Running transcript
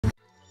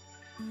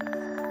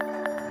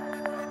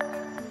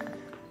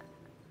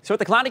So with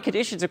the cloudy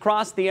conditions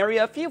across the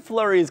area, a few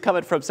flurries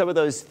coming from some of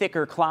those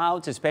thicker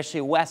clouds,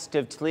 especially west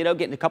of Toledo.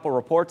 Getting a couple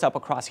reports up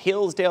across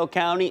Hillsdale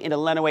County into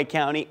Lenawee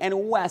County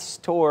and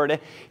west toward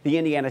the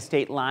Indiana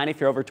state line. If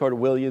you're over toward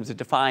Williams and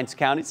Defiance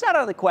County, it's not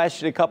out of the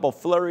question. A couple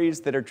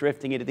flurries that are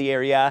drifting into the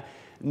area.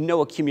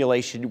 No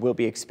accumulation will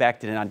be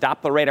expected. And on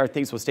Doppler radar,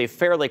 things will stay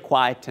fairly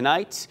quiet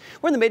tonight.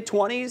 We're in the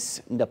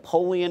mid-20s,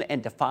 Napoleon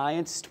and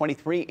Defiance,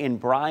 23 in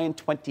Bryan,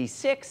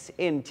 26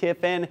 in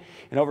Tiffin.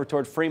 And over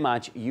toward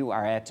Fremont, you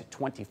are at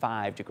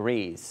 25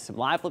 degrees. Some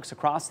live looks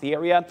across the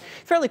area.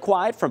 Fairly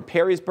quiet from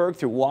Perrysburg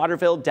through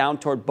Waterville down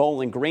toward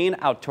Bowling Green,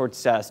 out towards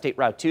State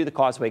Route 2, the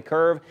Causeway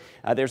Curve.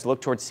 There's a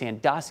look towards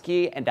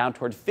Sandusky and down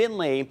toward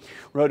Findlay.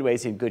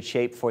 Roadways in good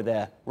shape for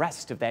the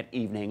rest of that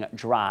evening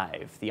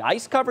drive. The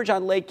ice coverage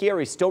on Lake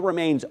Erie still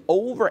remains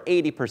over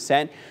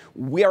 80%.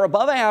 We are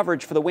above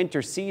average for the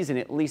winter season,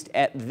 at least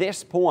at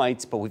this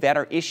point, but we've had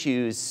our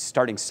issues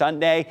starting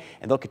Sunday,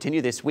 and they'll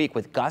continue this week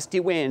with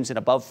gusty winds and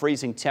above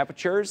freezing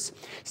temperatures.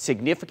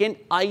 Significant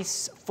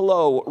ice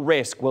flow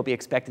risk will be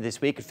expected this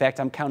week. In fact,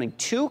 I'm counting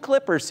 2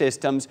 clipper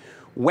systems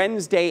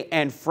Wednesday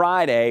and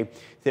Friday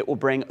that will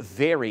bring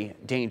very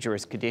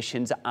dangerous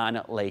conditions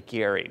on Lake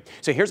Erie.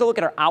 So here's a look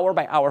at our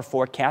hour-by-hour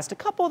forecast. A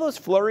couple of those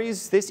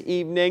flurries this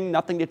evening,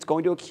 nothing that's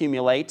going to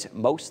accumulate.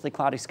 Mostly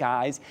cloudy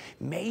skies.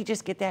 May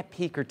just get that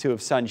peak or two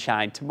of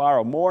sunshine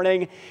tomorrow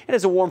morning. And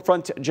as a warm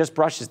front just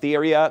brushes the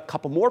area, a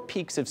couple more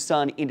peaks of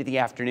sun into the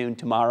afternoon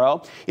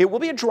tomorrow. It will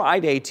be a dry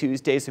day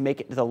Tuesday, so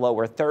make it to the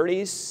lower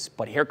 30s.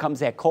 But here comes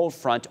that cold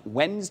front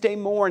Wednesday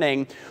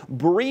morning.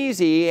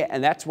 Breezy,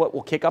 and that's what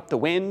will kick up the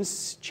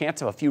winds.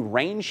 Chance of a few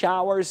rain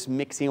showers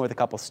mixing with a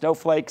couple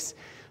snowflakes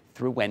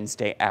through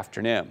Wednesday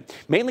afternoon.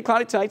 Mainly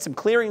cloudy tonight, some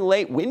clearing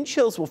late. Wind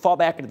chills will fall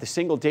back into the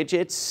single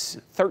digits.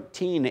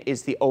 13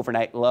 is the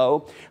overnight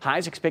low.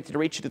 Highs expected to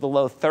reach into the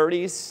low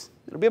 30s.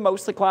 It'll be a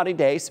mostly cloudy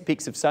day, some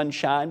peaks of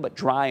sunshine, but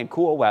dry and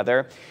cool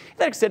weather.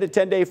 That extended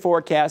 10-day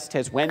forecast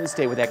has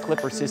Wednesday with that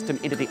clipper system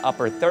into the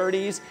upper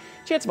 30s.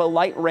 Chance of a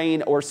light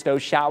rain or snow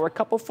shower. A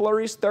couple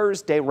flurries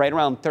Thursday, right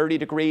around 30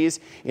 degrees.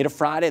 Into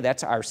Friday,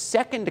 that's our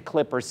second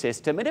clipper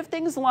system. And if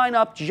things line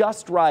up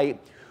just right,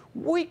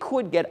 we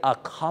could get a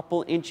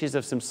couple inches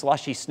of some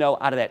slushy snow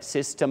out of that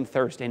system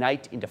Thursday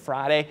night into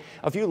Friday.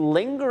 A few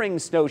lingering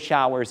snow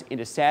showers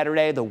into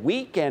Saturday. The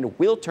weekend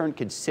will turn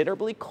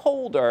considerably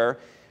colder.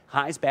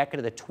 Highs back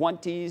into the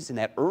 20s and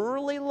that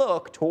early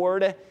look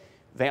toward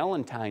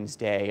Valentine's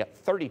Day,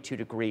 32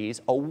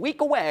 degrees, a week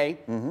away.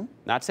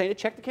 Not saying to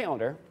check the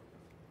calendar,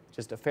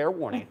 just a fair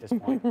warning at this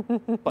point.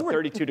 But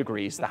 32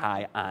 degrees, the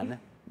high on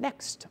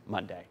next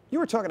Monday. You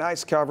were talking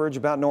ice coverage,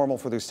 about normal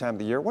for this time of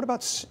the year. What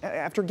about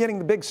after getting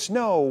the big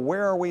snow?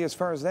 Where are we as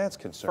far as that's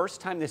concerned?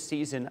 First time this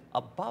season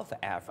above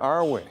average.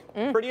 Are we?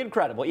 Pretty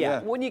incredible.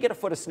 Yeah. When you get a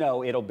foot of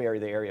snow, it'll bury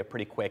the area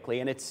pretty quickly.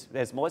 And it's,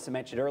 as Melissa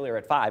mentioned earlier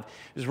at 5,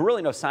 there's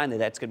really no sign that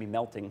that's going to be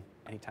melting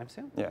anytime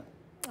soon. Yeah.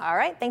 All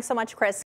right. Thanks so much, Chris.